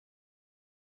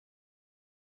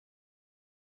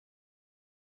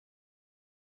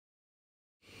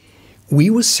we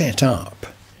were set up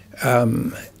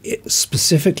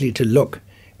specifically to look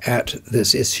at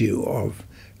this issue of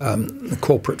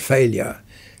corporate failure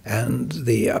and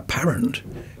the apparent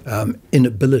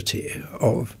inability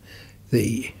of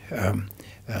the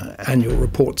annual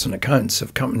reports and accounts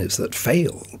of companies that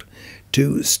failed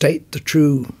to state the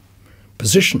true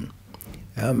position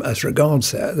as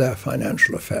regards their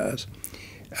financial affairs.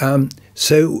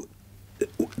 So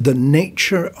the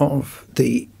nature of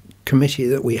the committee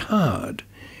that we had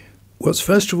was,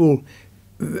 first of all,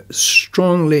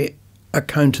 strongly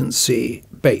accountancy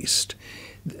based.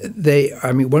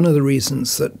 One of the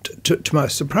reasons that, to my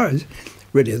surprise,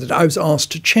 really, that I was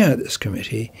asked to chair this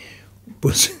committee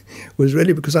was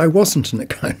really because I wasn't an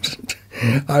accountant.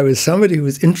 I was somebody who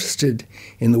was interested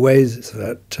in the ways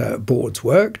that boards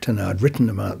worked, and I'd written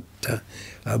about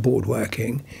board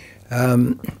working.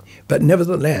 But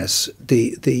nevertheless,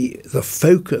 the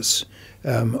focus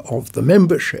of the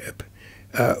membership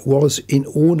was in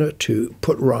order to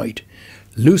put right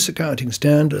loose accounting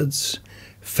standards,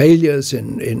 failures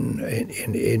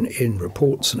in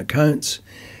reports and accounts,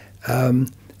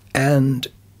 and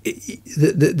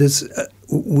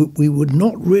we would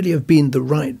not really have been the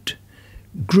right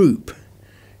group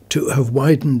to have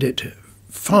widened it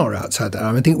far outside that.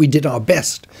 I think we did our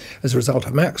best as a result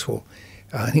of Maxwell.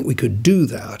 I think we could do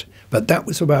that, but that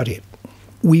was about it.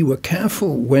 We were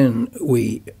careful when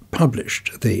we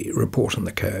published the report on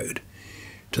the code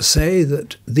to say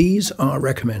that these are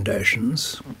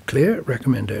recommendations, clear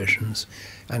recommendations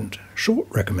and short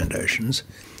recommendations,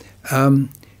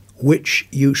 which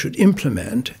you should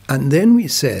implement, and then we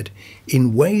said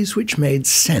in ways which made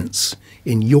sense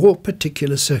in your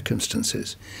particular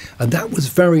circumstances. And that was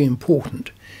very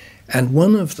important. And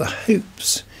one of the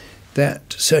hopes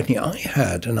that certainly I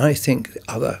had, and I think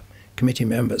other committee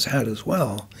members had as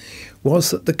well,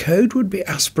 was that the code would be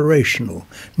aspirational,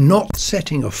 not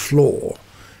setting a floor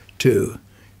to,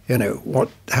 what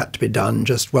had to be done,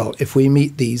 just, well, if we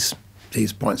meet these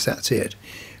points, that's it.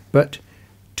 But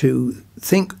to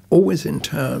think always in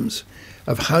terms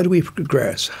of how do we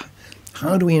progress,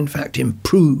 how do we in fact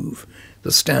improve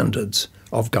the standards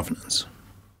of governance.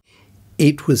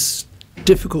 It was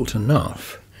difficult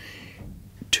enough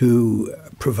to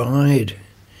provide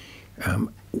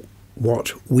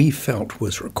what we felt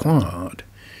was required,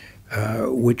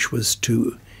 which was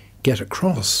to get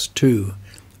across to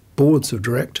boards of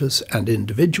directors and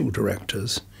individual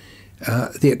directors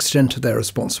the extent of their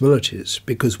responsibilities,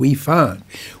 because we found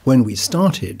when we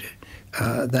started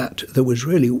that there was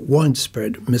really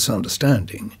widespread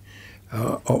misunderstanding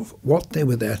of what they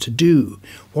were there to do,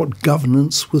 what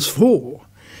governance was for.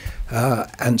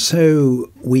 And so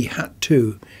we had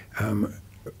to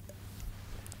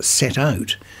set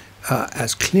out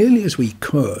as clearly as we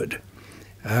could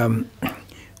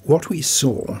what we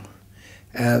saw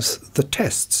as the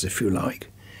tests, if you like,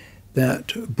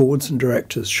 that boards and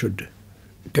directors should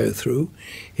go through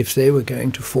if they were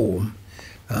going to form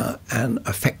an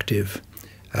effective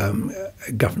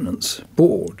governance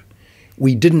board.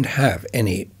 We didn't have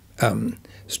any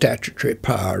statutory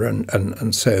power,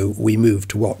 and so we moved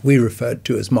to what we referred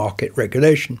to as market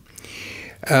regulation.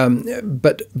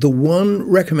 But the one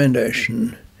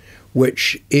recommendation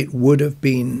which it would have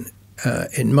been,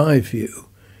 in my view,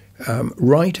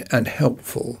 right and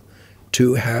helpful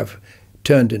to have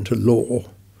turned into law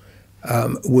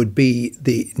would be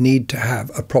the need to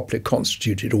have a properly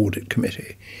constituted audit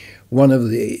committee. One of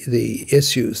the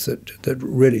issues that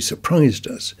really surprised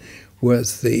us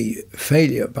was the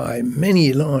failure by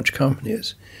many large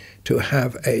companies to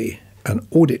have an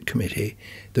audit committee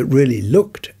that really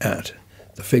looked at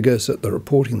the figures, at the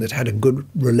reporting, that had a good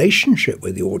relationship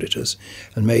with the auditors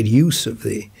and made use of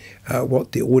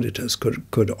what the auditors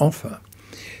could offer.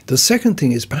 The second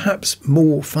thing is perhaps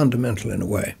more fundamental in a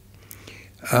way,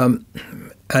 and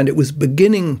it was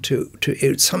beginning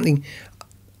it's something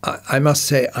I must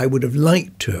say I would have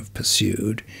liked to have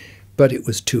pursued, but it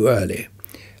was too early.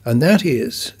 And that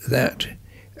is that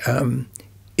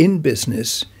in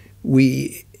business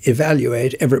we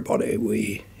evaluate everybody.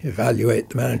 We evaluate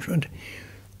the management.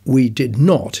 We did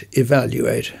not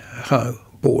evaluate how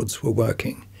boards were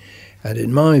working. And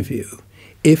in my view,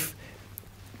 if,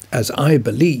 as I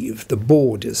believe, the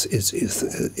board is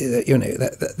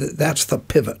that's the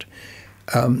pivot,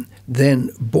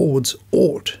 then boards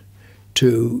ought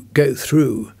to go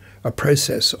through a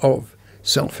process of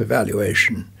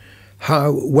self-evaluation.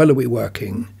 How well are we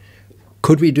working?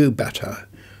 Could we do better?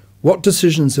 What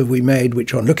decisions have we made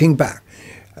which, on looking back,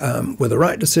 were the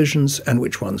right decisions and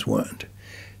which ones weren't?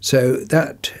 So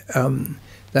that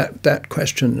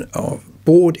question of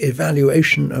board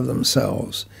evaluation of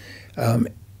themselves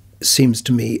seems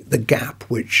to me the gap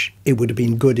which it would have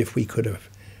been good if we could have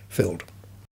filled.